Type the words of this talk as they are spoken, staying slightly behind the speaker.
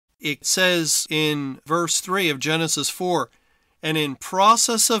It says in verse 3 of Genesis 4, and in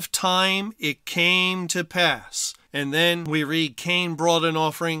process of time it came to pass. And then we read Cain brought an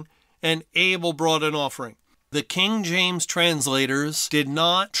offering and Abel brought an offering. The King James translators did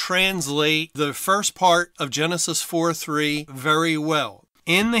not translate the first part of Genesis 4:3 very well.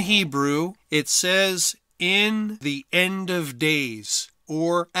 In the Hebrew, it says in the end of days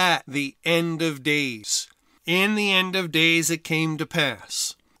or at the end of days. In the end of days it came to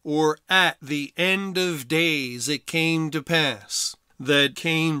pass, or at the end of days it came to pass, that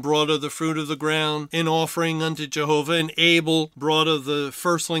Cain brought of the fruit of the ground an offering unto Jehovah, and Abel brought of the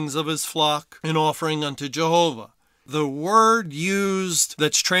firstlings of his flock an offering unto Jehovah. The word used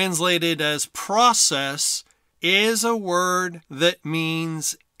that's translated as process is a word that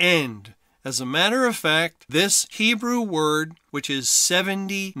means end. As a matter of fact, this Hebrew word, which is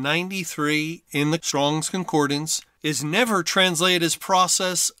 7093 in the Strong's Concordance, is never translated as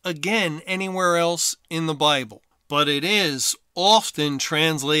process again anywhere else in the Bible. But it is often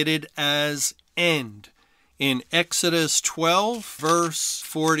translated as end. In Exodus 12, verse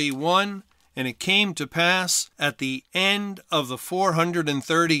 41, and it came to pass at the end of the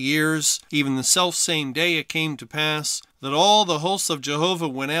 430 years, even the selfsame day it came to pass, that all the hosts of Jehovah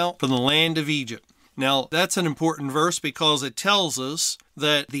went out from the land of Egypt. Now, that's an important verse because it tells us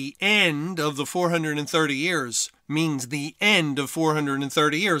that the end of the 430 years means the end of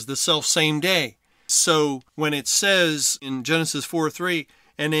 430 years, the selfsame day. So when it says in Genesis 4:3,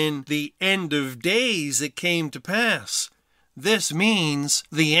 and in the end of days it came to pass, this means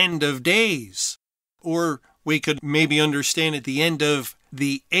the end of days. Or we could maybe understand at the end of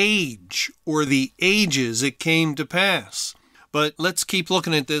the age or the ages it came to pass. But let's keep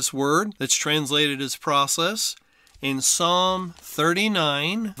looking at this word that's translated as process. In Psalm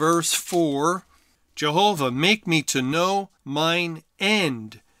 39, verse 4, Jehovah, make me to know mine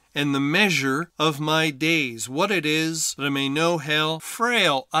end and the measure of my days, what it is, that I may know how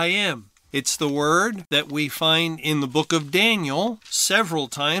frail I am. It's the word that we find in the book of Daniel several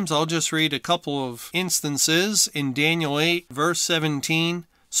times. I'll just read a couple of instances. In Daniel 8, verse 17,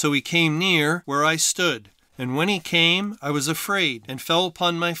 so he came near where I stood. And when he came, I was afraid, and fell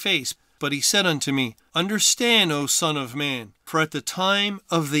upon my face. But he said unto me, understand, O Son of Man, for at the time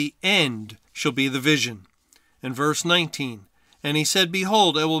of the end shall be the vision. And verse 19, and he said,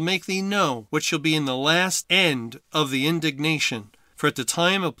 behold, I will make thee know what shall be in the last end of the indignation. For at the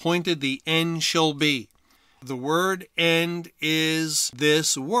time appointed the end shall be. The word end is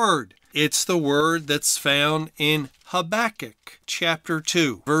this word. It's the word that's found in Habakkuk chapter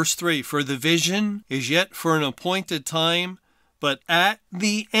 2, verse 3. For the vision is yet for an appointed time, but at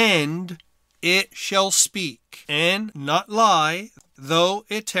the end it shall speak, and not lie. Though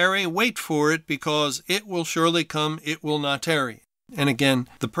it tarry, wait for it, because it will surely come, it will not tarry. And again,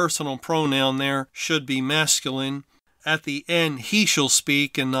 the personal pronoun there should be masculine. At the end he shall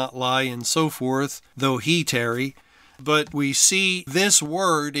speak and not lie, and so forth, though he tarry. But we see this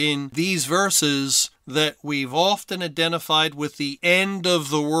word in these verses that we've often identified with the end of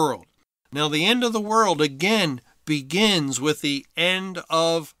the world. Now, the end of the world, again, begins with the end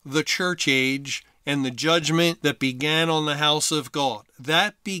of the church age and the judgment that began on the house of God.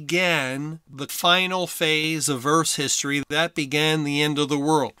 That began the final phase of Earth's history. That began the end of the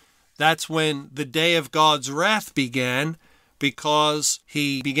world. That's when the day of God's wrath began, because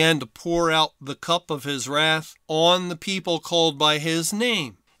he began to pour out the cup of his wrath on the people called by his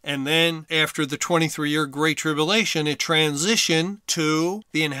name. And then after the 23-year Great Tribulation, it transitioned to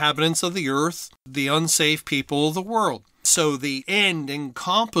the inhabitants of the earth, the unsaved people of the world. So the end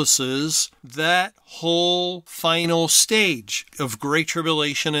encompasses that whole final stage of Great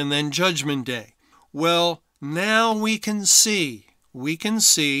Tribulation and then Judgment Day. Well, now we can see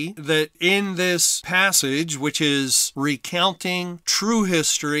that in this passage, which is recounting true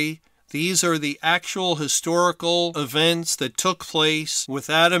history, these are the actual historical events that took place with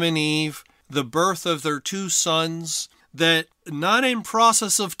Adam and Eve, the birth of their two sons, that not in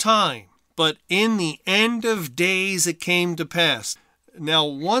process of time, but in the end of days it came to pass. Now,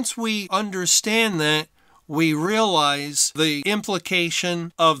 once we understand that, we realize the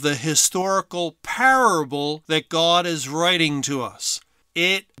implication of the historical parable that God is writing to us.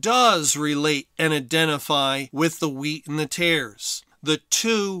 It does relate and identify with the wheat and the tares. The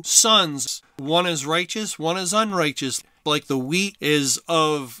two sons, one is righteous, one is unrighteous. Like the wheat is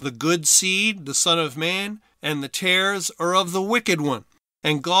of the good seed, the Son of Man, and the tares are of the wicked one.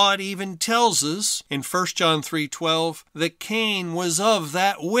 And God even tells us in 1 John 3:12 that Cain was of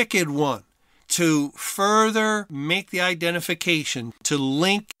that wicked one, to further make the identification, to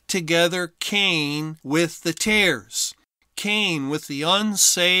link together Cain with the tares. Cain with the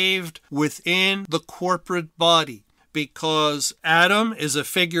unsaved within the corporate body, because Adam is a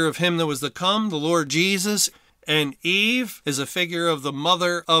figure of him that was to come, the Lord Jesus, and Eve is a figure of the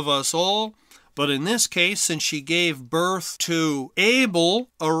mother of us all. But in this case, since she gave birth to Abel,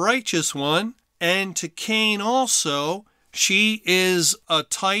 a righteous one, and to Cain also, she is a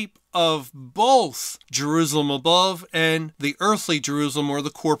type of both Jerusalem above and the earthly Jerusalem, or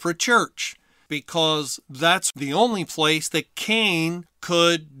the corporate church, because that's the only place that Cain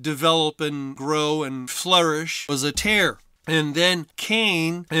could develop and grow and flourish, was a tare. And then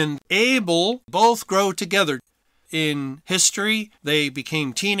Cain and Abel both grow together. In history, they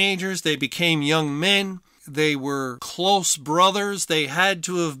became teenagers, they became young men, they were close brothers. They had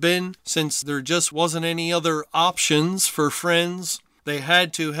to have been, since there just wasn't any other options for friends. They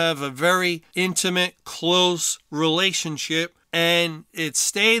had to have a very intimate, close relationship, and it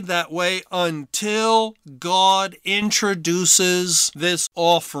stayed that way until God introduces this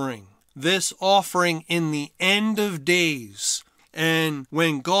offering in the end of days. And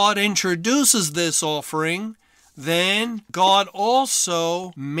when God introduces this offering, then God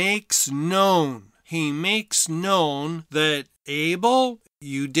also makes known. He makes known that Abel,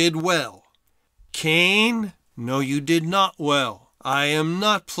 you did well. Cain, no, you did not well. I am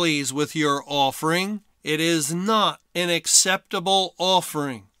not pleased with your offering. It is not an acceptable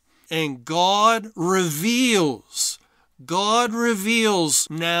offering. And God reveals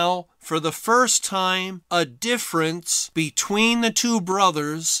now for the first time a difference between the two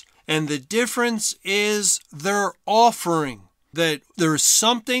brothers. And the difference is their offering. That there's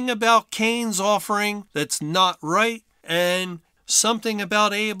something about Cain's offering that's not right, and something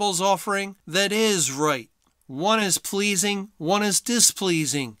about Abel's offering that is right. One is pleasing, one is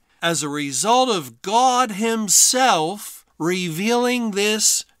displeasing. As a result of God himself revealing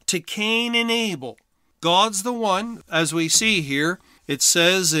this to Cain and Abel. God's the one, as we see here. It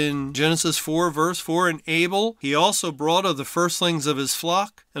says in Genesis 4, verse 4, and Abel he also brought of the firstlings of his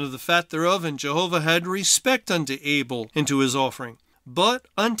flock, and of the fat thereof, and Jehovah had respect unto Abel and to his offering. But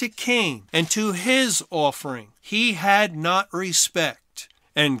unto Cain and to his offering he had not respect.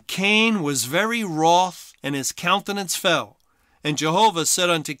 And Cain was very wroth, and his countenance fell. And Jehovah said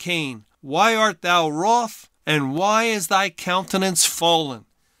unto Cain, Why art thou wroth, and why is thy countenance fallen?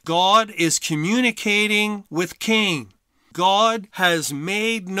 God is communicating with Cain. God has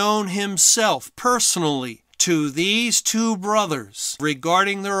made known himself personally to these two brothers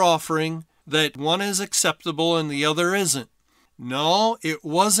regarding their offering, that one is acceptable and the other isn't. No, it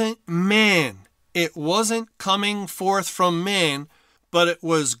wasn't man. It wasn't coming forth from man, but it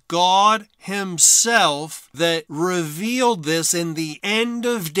was God himself that revealed this in the end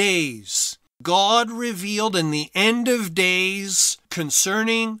of days. God revealed in the end of days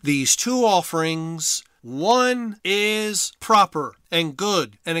concerning these two offerings. One is proper and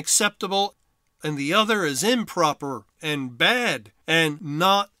good and acceptable, and the other is improper and bad and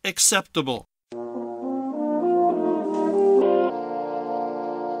not acceptable.